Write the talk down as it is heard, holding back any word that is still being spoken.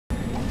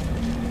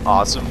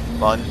Awesome,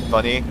 fun,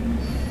 funny.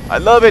 I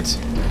love it!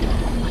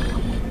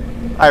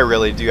 I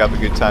really do have a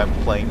good time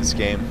playing this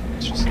game.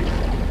 It's just,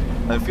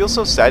 and it feels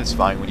so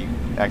satisfying when you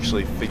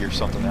actually figure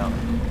something out.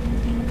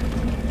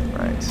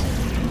 Right. Just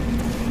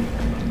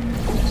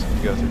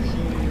go through here.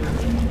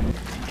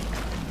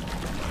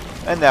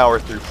 And now we're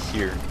through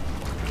here.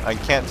 I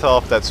can't tell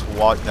if that's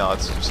what. No,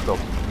 it's just the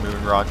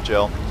moon rock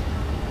gel.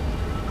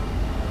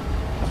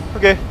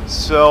 Okay,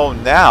 so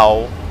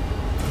now,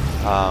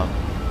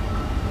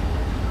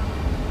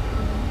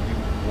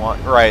 you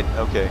want, right,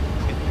 okay.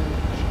 Can you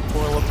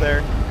portal up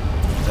there?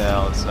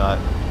 No, it's not.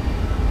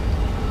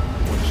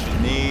 What you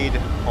need,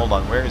 hold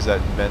on, where is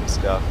that vent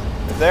stuff?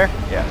 Right there?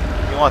 Yeah,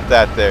 you want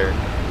that there.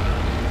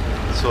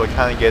 So it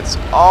kind of gets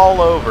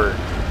all over.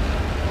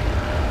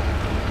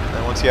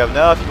 And once you have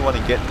enough, you want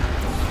to get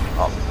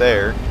up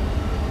there.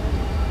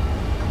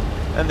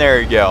 And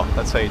there you go.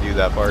 That's how you do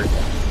that part.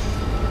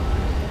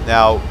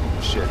 Now,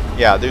 shit.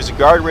 Yeah, there's a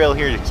guardrail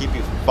here to keep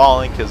you from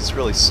falling because it's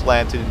really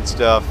slanted and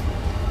stuff.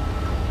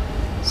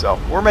 So,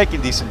 we're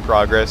making decent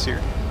progress here.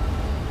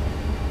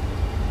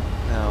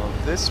 Now,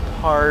 this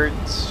part...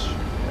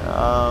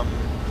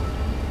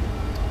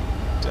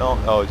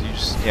 oh, you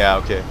just... Yeah,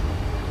 okay.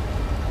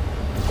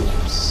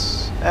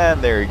 Oops.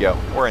 And there you go.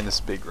 We're in this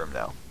big room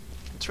now.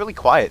 It's really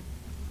quiet.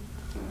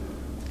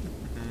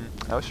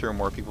 I was sure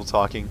more people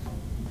talking.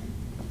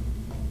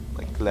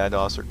 Like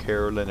GLaDOS or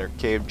Carolyn or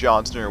Cave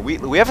Johnston or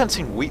Wheatley. We haven't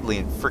seen Wheatley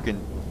in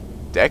freaking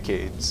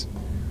decades.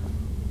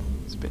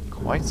 It's been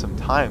quite some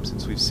time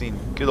since we've seen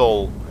good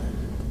old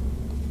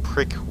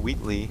prick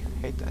Wheatley.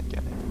 Hate that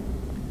guy.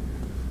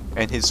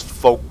 And his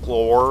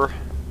folklore.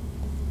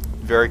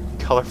 Very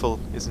colorful,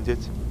 isn't it?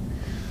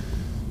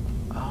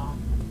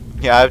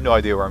 Yeah, I have no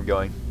idea where I'm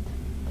going.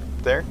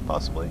 There,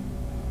 possibly.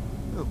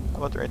 Ooh, how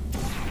about right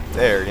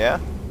there, yeah?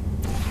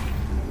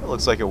 It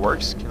looks like it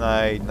works. Can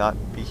I not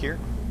be here?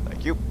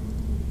 Thank you.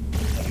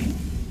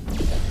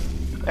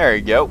 There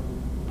you go.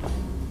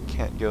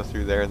 Can't go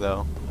through there,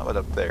 though. How about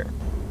up there?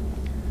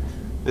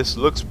 This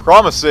looks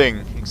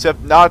promising,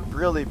 except not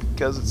really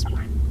because it's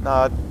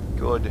not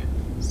good.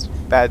 It's a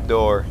bad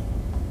door.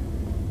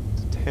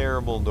 It's a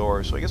terrible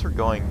door. So I guess we're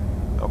going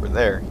over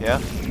there,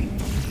 yeah?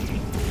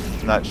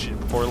 Not shoot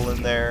a portal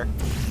in there.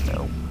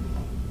 No.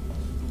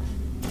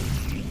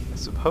 I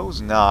suppose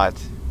not.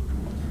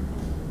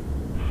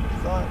 I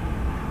thought...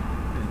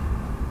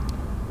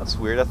 That's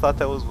weird. I thought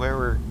that was where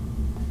we're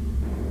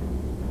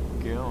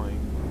going.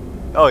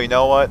 Oh, you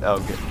know what? Oh,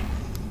 good.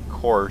 Of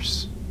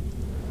course.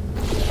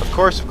 Of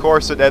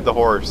course, it had the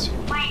horse. Wait,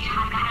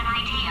 I've got an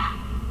idea.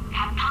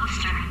 That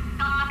poster.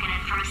 Go look at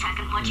it for a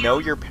second, would you? Know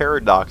your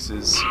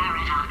paradoxes.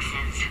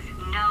 Paradoxes.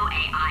 No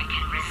AI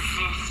can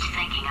resist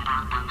thinking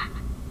about them.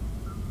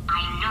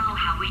 I know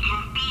how we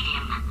can beat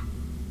him.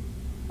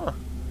 Huh.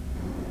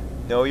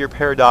 Know your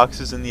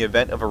paradoxes in the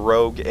event of a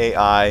rogue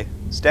AI.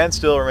 Stand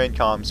still, remain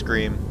calm,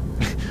 scream.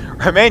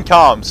 Remain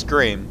calm,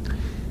 scream.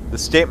 The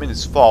statement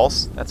is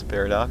false. That's a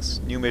paradox.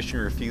 New mission,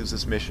 refuse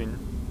this mission.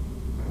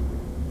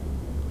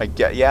 I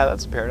get, yeah,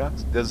 that's a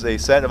paradox. Does a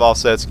set of all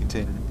sets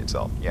contain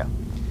itself? Yeah.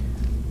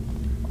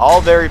 All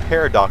very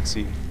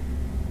paradoxy.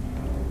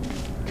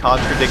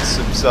 Contradicts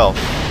himself.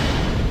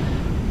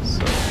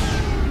 So,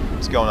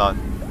 what's going on?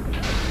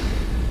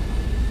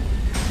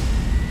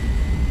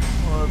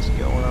 What's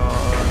going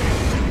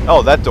on?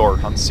 Oh, that door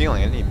on the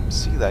ceiling. I didn't even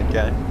see that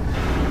guy.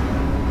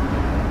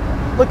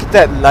 Look at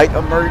that light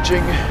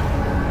emerging.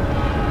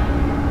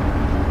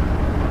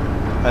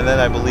 And then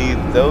I believe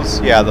those,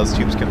 yeah, those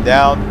tubes come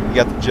down. You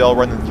got the gel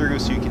running through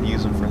so you can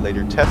use them for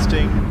later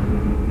testing.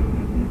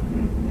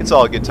 It's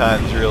all good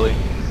times, really.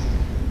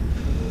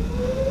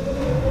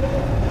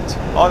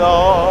 Oh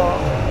no!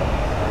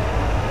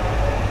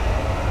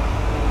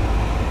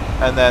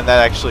 And then that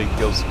actually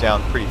goes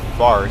down pretty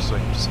far, so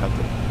you just have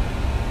to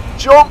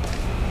jump!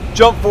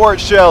 Jump for it,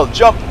 Shell!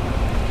 Jump!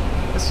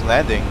 It's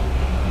landing.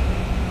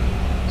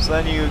 So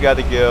then you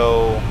gotta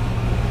go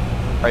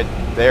right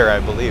there, I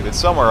believe. It's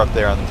somewhere up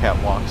there on the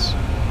catwalks. So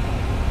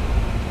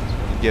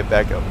you get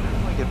back up.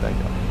 Get back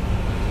up.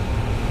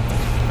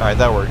 Alright,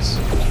 that works.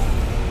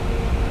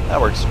 That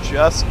works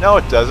just... No,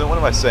 it doesn't. What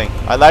am I saying?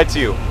 I lied to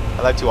you.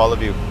 I lied to all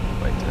of you.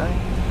 Wait, did I?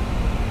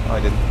 Oh, I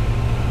didn't.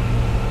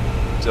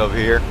 It's over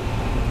here.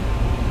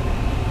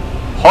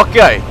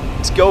 Okay!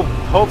 Let's go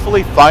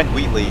hopefully find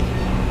Wheatley.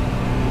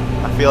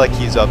 I feel like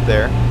he's up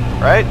there.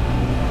 Right?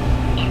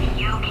 If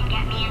you can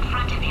get me in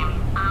front of him,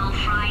 I'll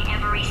fry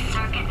every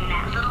circuit in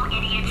that little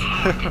idiot's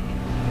head.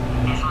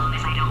 As long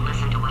as I don't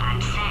listen to what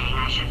I'm saying,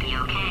 I should be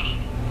okay.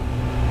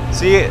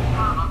 See?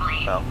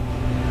 Probably. Oh.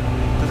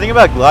 The thing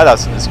about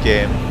GLaDOS in this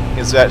game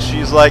is that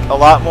she's like a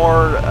lot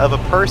more of a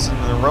person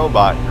than a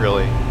robot,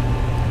 really.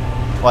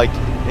 Like,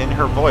 in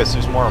her voice,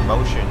 there's more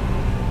emotion.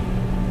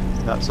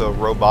 It's not so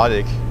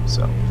robotic,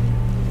 so...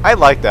 I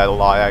like that a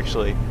lot,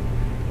 actually.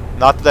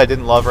 Not that I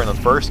didn't love her in the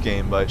first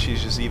game, but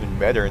she's just even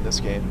better in this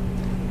game.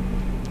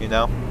 You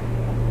know?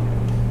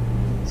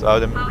 So I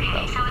would...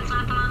 Okay, so it's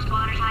not the most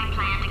watertight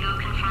plan to go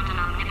confront an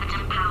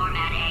omnipotent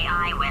power-mad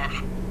AI with.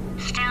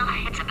 Still,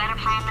 it's a better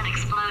plan than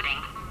exploding.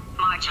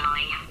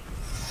 Marginally.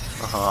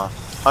 Uh-huh.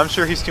 I'm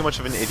sure he's too much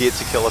of an idiot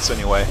to kill us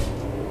anyway.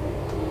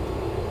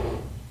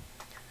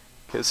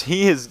 Because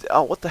he is...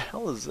 Oh, what the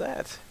hell is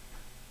that?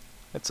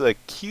 It's a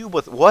cube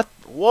with... What?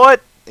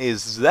 What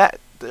is that?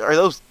 Are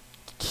those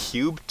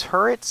cube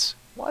turrets?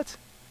 What?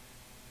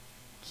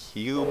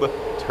 Cube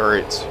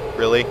turrets.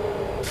 Really?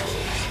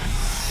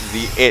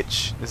 The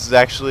Itch. This is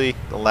actually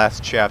the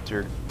last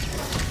chapter.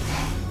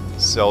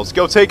 So let's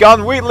go take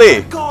on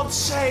Wheatley! For God's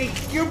sake,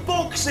 your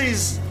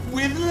boxes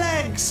with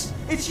legs!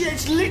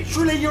 It's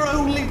literally your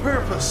only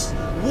purpose.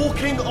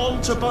 Walking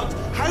onto but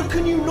how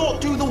can you not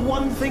do the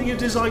one thing you're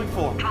designed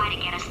for? Try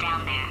to get us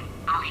down there.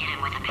 I'll hit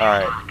him with a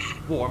Alright. paradox.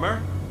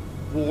 Warmer,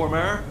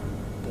 warmer,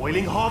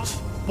 boiling hot,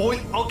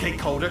 okay,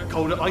 colder,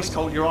 ice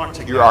cold, you're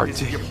Arctic. You're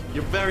Arctic.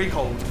 You're very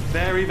cold.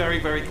 Very, very,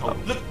 very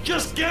cold. Look,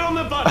 just get on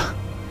the button!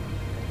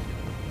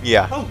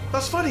 Yeah. Oh,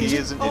 that's funny, He is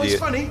is it? an Oh, idiot. it's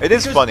funny. It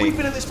is because funny. We've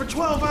been at this for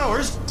 12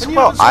 hours. And you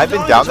 12. haven't I've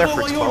solved been down it. there That's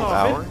for all 12 you're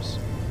laughing. hours.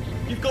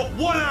 You've got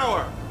 1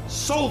 hour.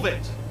 Solve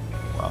it.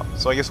 Wow.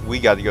 So I guess we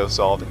got to go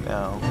solve it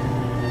now.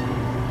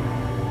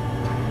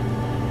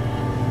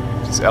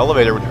 This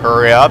elevator would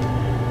hurry up.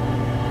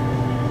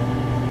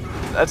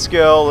 Let's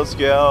go, let's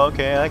go.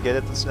 Okay, I get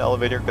it. This is an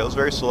elevator. It goes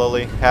very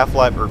slowly.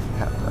 Half-Life or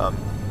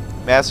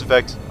Mass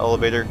Effect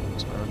elevator.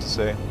 That's what I meant to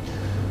say.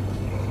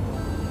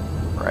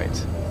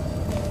 Right.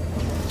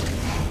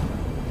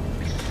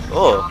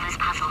 Oh, Solve this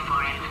puzzle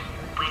for him.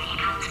 When he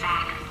comes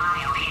back,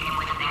 I'll hit him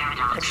with a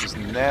paradox. that's just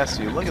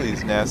nasty. Look at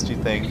these nasty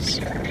things.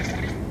 Look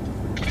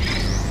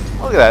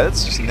at that.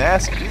 That's just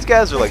nasty. These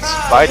guys are like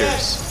spiders.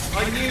 Yes.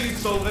 I knew you'd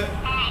solve it.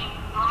 Hey,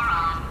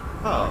 moron.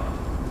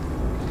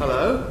 Oh.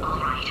 Hello? All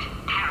right.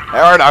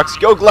 Paradox. Paradox,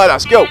 go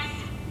GLaDOS, go! This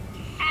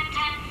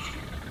sentence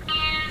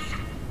is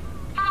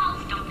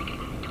false. Don't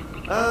think about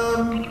it. Don't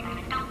think about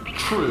it. Don't think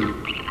True.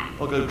 about it.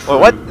 I'll go true. Wait,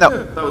 what? No. Yeah,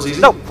 that was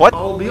easy. No, what?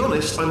 I'll be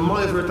honest, I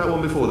might have heard that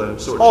one before though.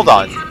 Sort of Hold cheesy.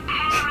 on. It's a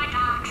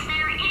paradox.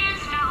 There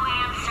is no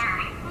answer.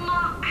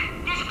 Look,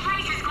 this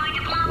place is going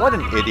to blow What up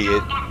an if I idiot.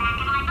 don't get back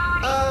in my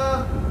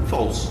body.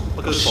 False. I'll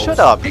go false. Shut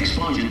up.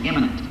 Explosion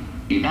imminent.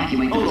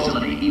 Evacuate the Hold on.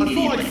 facility I thought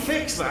immediately. I'd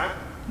fix that.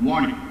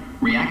 Warning.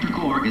 Reactor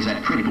core is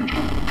at critical.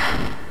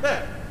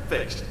 There.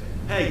 Fixed.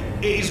 Hey,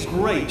 it is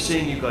great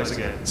seeing you guys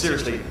again.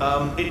 Seriously.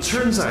 It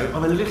turns out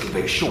I'm a little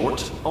bit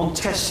short on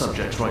test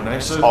subjects right now,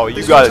 so Oh, you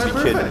this gotta works be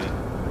out kidding perfect.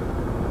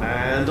 me.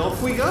 And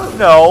off we go.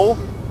 No.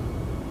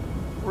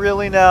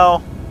 Really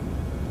now?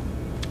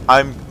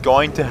 I'm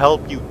going to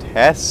help you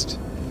test?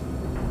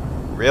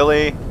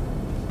 Really?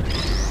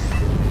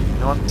 You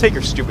know what? Take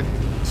your stupid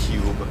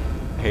cube.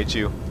 I hate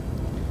you.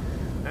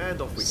 And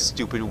off we go.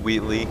 Stupid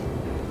Wheatley.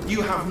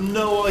 You have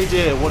no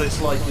idea what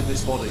it's like in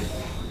this body.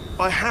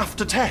 I have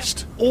to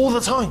test all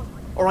the time,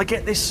 or I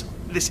get this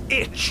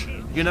itch.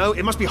 You know,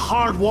 it must be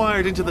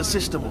hardwired into the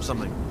system or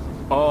something.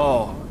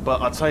 Oh,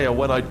 but I tell you,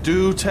 when I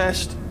do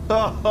test,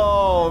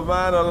 oh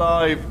man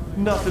alive,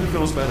 nothing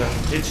feels better.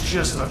 It's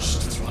just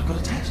that's what I've got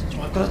to test. That's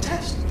what I've got to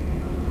test.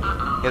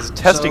 He has a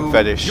testing So,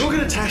 fetish. You're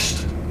gonna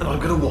test, and I'm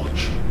gonna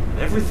watch. And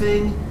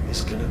everything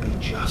is gonna be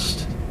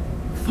just.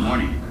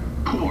 Warning.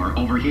 Core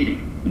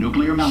overheating.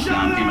 Nuclear meltdown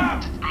Shut up!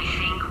 imminent. I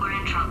think we're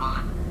in trouble.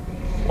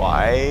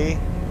 Why?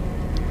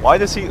 Why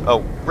does he... Oh,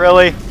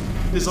 really?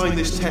 Designed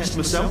this test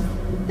myself.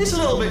 It's a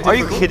little bit Are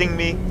difficult. you kidding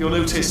me? You'll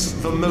notice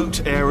the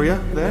moat area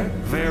there.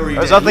 Very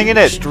There's deadly, nothing in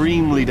it.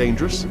 Extremely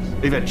dangerous.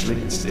 Eventually.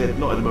 It's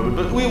not at the moment,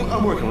 but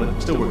I'm working on it.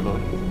 Still working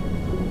on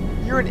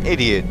it. You're an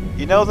idiot.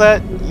 You know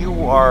that?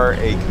 You are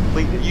a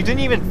complete... You didn't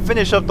even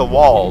finish up the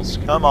walls.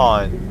 Come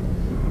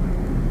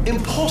on.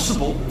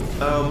 Impossible,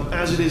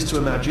 as it is to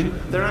imagine,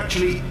 there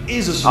actually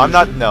is a solution. I'm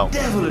not- no.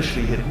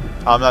 Devilishly hidden.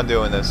 I'm not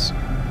doing this.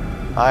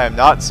 I am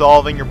not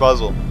solving your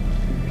puzzle.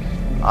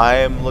 I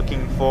am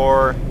looking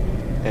for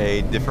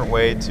a different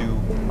way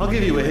to I'll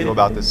give you a hint. go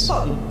about this.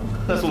 Button.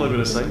 That's all I'm going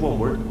to say. One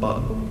word.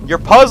 Button. Your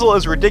puzzle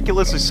is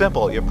ridiculously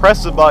simple. You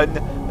press the button,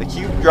 the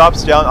cube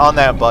drops down on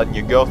that button,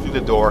 you go through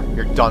the door,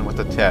 you're done with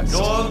the test.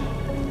 Go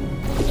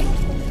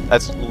on.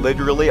 That's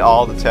literally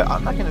all the test.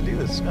 I'm not gonna do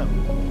this. No.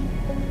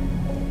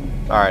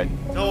 Alright.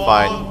 Go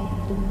Fine.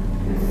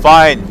 on.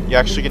 Fine. You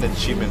actually get an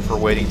achievement for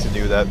waiting to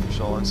do that for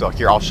so long. So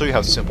here, I'll show you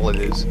how simple it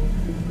is.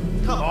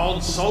 Come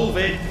on, solve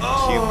it.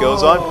 Cube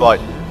goes on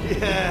button.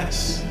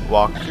 Yes.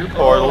 Walk through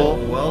portal.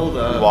 Oh, well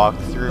done. Walk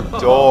through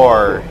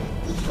door.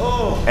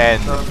 Oh,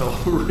 And- that felt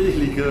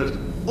really good.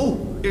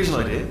 Oh, here's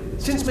an idea.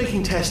 Since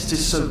making tests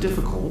is so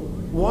difficult,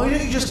 why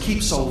don't you just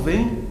keep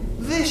solving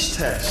this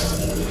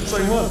test?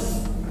 Same one.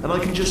 And I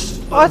can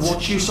just What?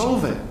 watch you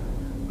solve it.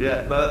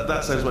 Yeah,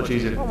 that sounds much I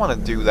easier. don't want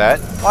to do that.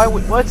 Why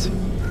would... What?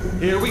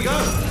 Here we go.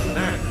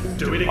 Now,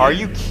 do it again. Are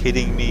you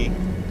kidding me?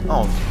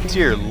 Oh,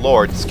 dear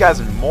lord. This guy's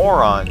a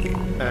moron.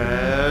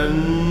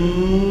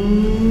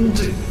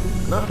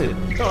 And... nothing.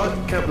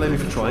 Alright, can't blame me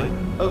for trying.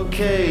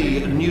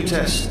 Okay, new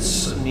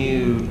tests.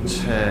 New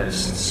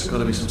tests.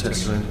 Gotta be some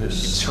tests around here.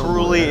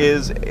 Truly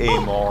is a Here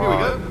we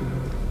moron.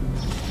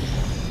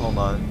 go. Hold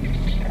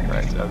on.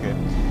 Right, okay.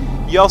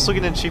 You also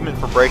get an achievement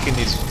for breaking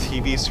these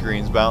TV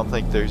screens, but I don't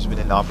think there's been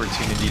an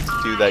opportunity to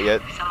do that yet.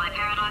 So my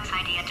paradox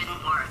idea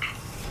didn't work.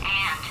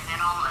 And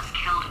it almost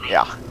killed me.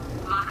 Yeah.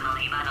 Luckily,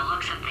 Frankly, by the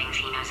looks of things,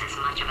 he knows as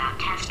much about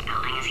test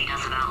building as he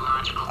does about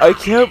logical I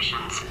can't.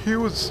 contradictions. He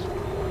was.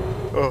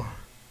 Oh.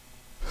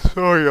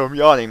 Sorry, I'm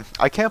yawning.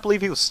 I can't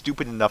believe he was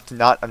stupid enough to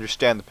not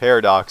understand the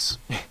paradox.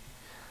 The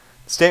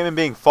statement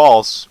being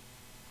false.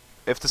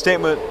 If the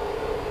statement.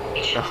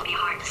 It shouldn't be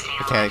hard to stay I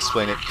can't alive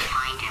explain long it. enough to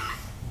find him.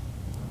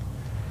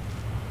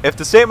 If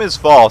the statement is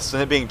false,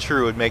 then it being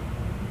true would make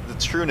the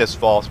trueness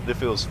false. But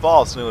if it was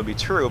false, then it would be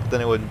true, but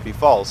then it wouldn't be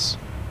false.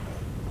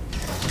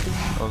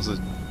 That was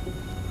a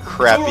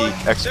crappy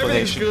Everything's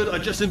explanation. good. I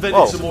just invented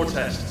Whoa. some more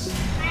tests. This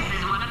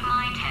is one of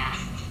my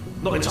tests.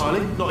 Not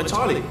entirely. Not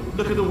entirely.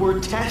 Look at the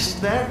word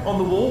test there on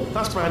the wall.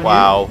 That's brand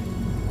Wow.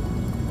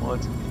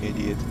 What an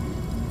idiot.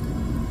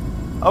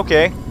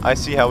 Okay, I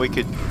see how we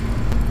could...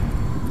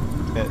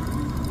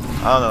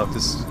 I don't know if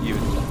this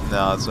even...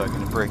 No, it's not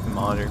going to break the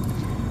monitor.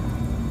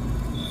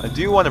 I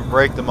do want to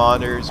break the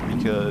monitors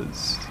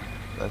because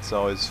that's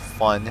always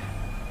fun.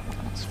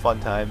 It's fun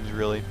times,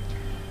 really.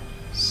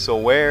 So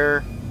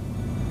where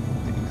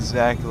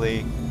exactly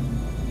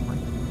am I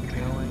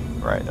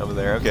going? Right, over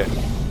there. Okay.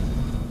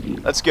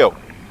 Let's go.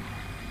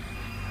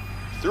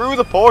 Through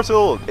the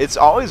portal! It's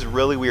always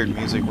really weird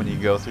music when you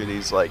go through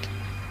these, like...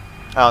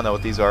 I don't know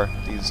what these are.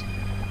 These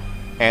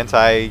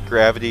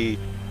anti-gravity,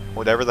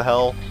 whatever the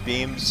hell,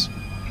 beams.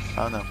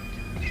 I don't know.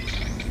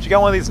 But you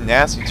got one of these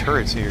nasty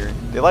turrets here.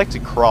 They like to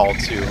crawl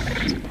too.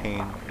 It's a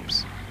pain.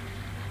 Oops.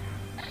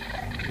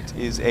 It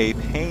is a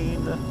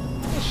pain.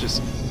 Let's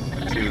just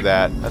do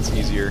that. That's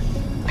easier.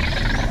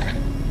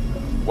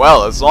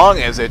 Well, as long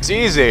as it's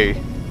easy.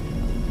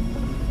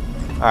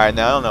 Alright,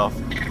 now I don't know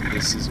if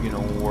this is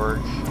gonna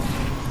work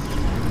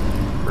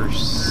per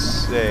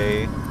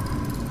se.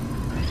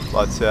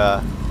 But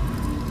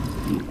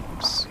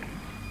oops.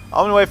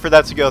 I'm gonna wait for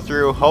that to go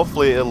through.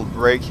 Hopefully it'll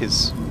break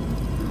his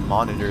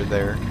monitor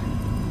there.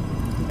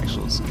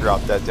 Actually, let's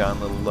drop that down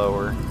a little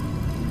lower.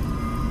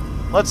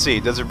 Let's see,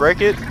 does it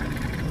break it?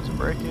 Does it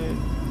break it?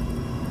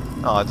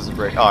 Oh, it doesn't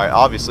break. Alright,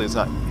 obviously it's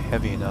not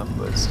heavy enough,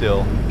 but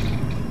still.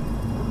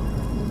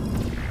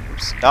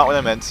 Oops, not what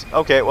I meant.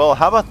 Okay, well,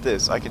 how about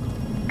this? I could...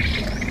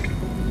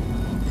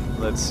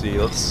 Let's see,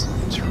 let's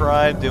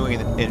try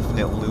doing an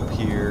infinite loop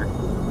here.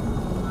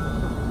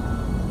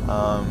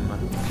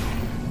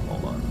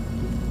 Hold on.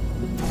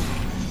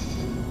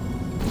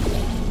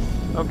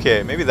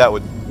 Okay, maybe that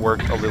would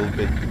work a little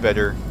bit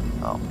better.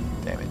 Oh,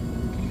 damn it.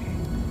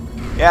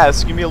 Yeah, this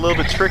is gonna be a little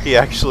bit tricky,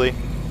 actually.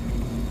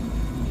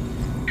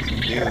 To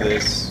do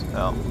this.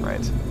 Oh,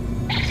 right.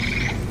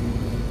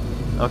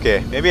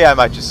 Okay, maybe I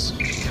might just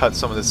cut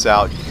some of this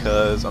out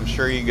because I'm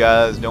sure you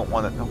guys don't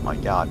want to. Oh my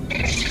god.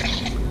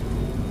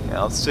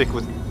 Yeah, let's stick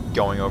with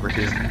going over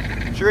here.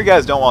 I'm sure you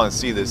guys don't want to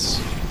see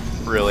this,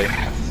 really.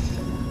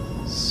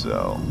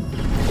 So.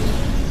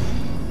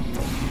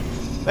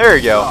 There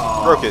you go.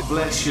 Oh, broke it.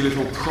 Bless your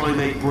little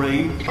primate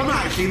brain. I'm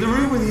not actually in the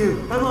room with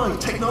you, am I?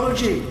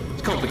 Technology.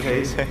 It's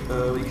complicated.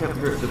 You can't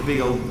hurt the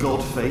big old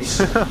god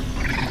face.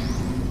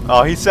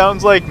 Oh, he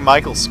sounds like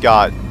Michael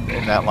Scott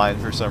in that line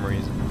for some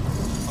reason.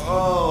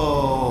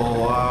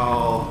 Oh,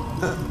 wow.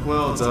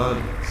 Well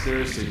done.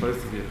 Seriously,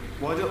 both of you.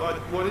 Why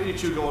don't you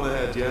two go on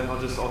ahead, yeah?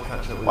 I'll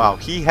catch up with Wow,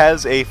 he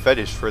has a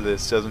fetish for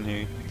this, doesn't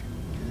he?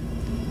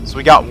 So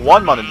we got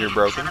one monitor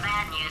broken. So the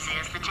bad news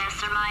is the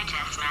tests are my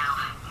tests now,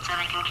 so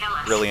they can kill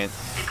us. Brilliant.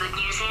 The good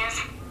news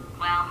is,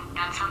 well,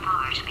 none so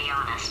far, to be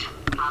honest.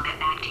 I'll get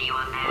back to you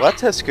on that. Well, that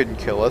test couldn't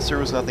kill us. There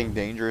was nothing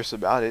dangerous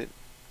about it.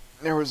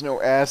 There was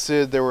no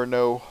acid. There were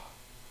no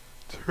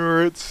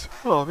turrets.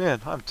 Oh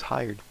man, I'm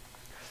tired.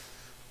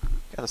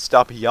 Gotta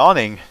stop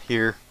yawning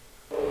here.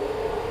 I'd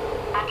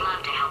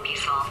love to help you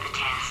solve the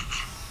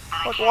tests.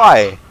 But I But can't.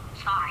 why?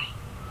 Sorry.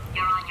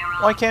 You're on your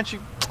own. Why can't you?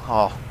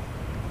 Oh,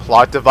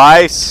 plot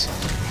device.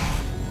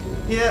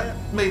 Yeah,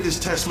 made this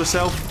test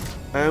myself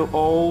out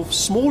of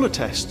smaller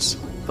tests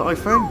that I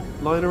found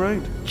lying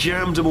around.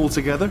 Jammed them all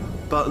together.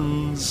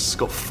 Buttons,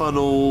 got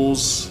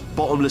funnels,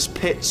 bottomless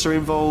pits are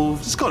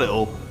involved. It's got it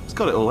all. It's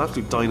got it all.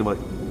 Absolute dynamite.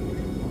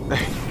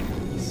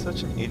 He's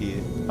such an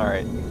idiot.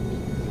 Alright.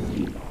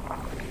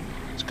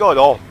 It's got it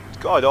all. It's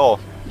got it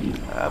all.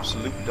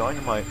 Absolute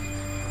dynamite.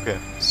 Okay,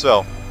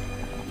 so.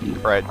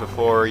 Right,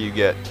 before you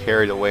get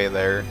carried away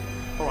there.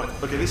 Alright,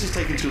 okay, this is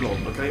taking too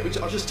long, okay?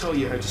 I'll just tell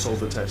you how to solve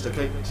the test,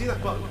 okay? See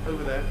that button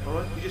over there,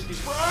 alright? You just...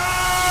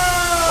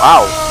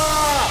 Wow.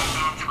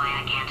 That's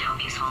why I can't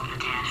help you solve the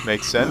test.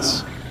 Makes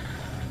sense.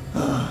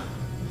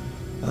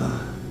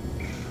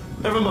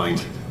 Never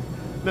mind.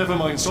 Never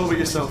mind, solve it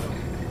yourself.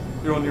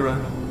 You're on your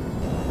own.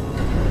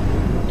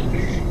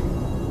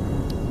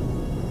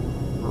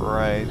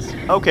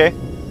 Right. Okay.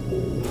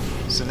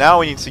 So now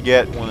we need to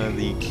get one of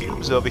the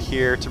cubes over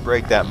here to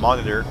break that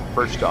monitor,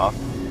 first off.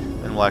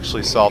 And we'll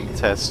actually solve the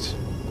test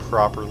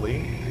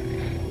properly.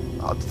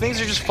 Things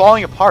are just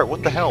falling apart.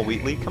 What the hell,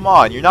 Wheatley? Come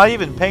on, you're not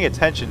even paying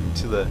attention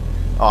to the...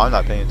 Oh, I'm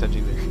not paying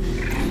attention there.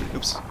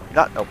 Oops. You're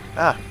not... Oh,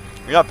 ah.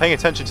 You're not paying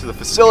attention to the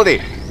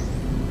facility.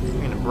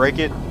 You're gonna break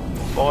it,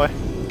 boy.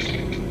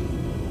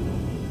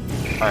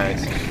 Alright.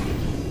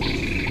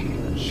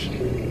 That should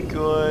be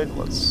good.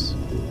 Let's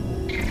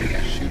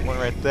shoot one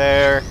right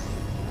there.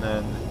 And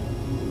then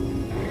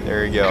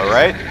There you go,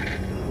 right?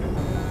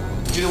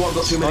 Do you know what I've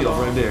got too many of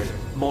around here?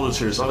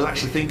 Monitors. I was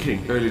actually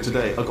thinking earlier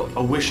today,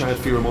 I wish I had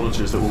fewer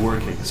monitors that were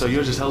working. So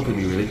you're just helping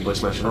me, really, by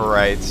smashing them.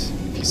 Right.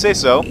 If you say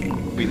so,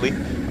 Wheatley.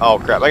 Oh,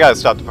 crap. I gotta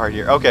stop the part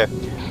here. Okay.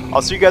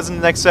 I'll see you guys in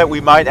the next set.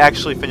 We might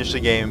actually finish the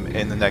game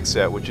in the next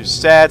set, which is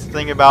sad to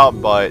think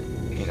about, but,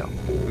 you know,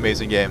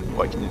 amazing game.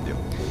 What can you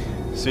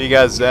do? See you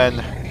guys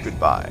then.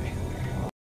 Goodbye.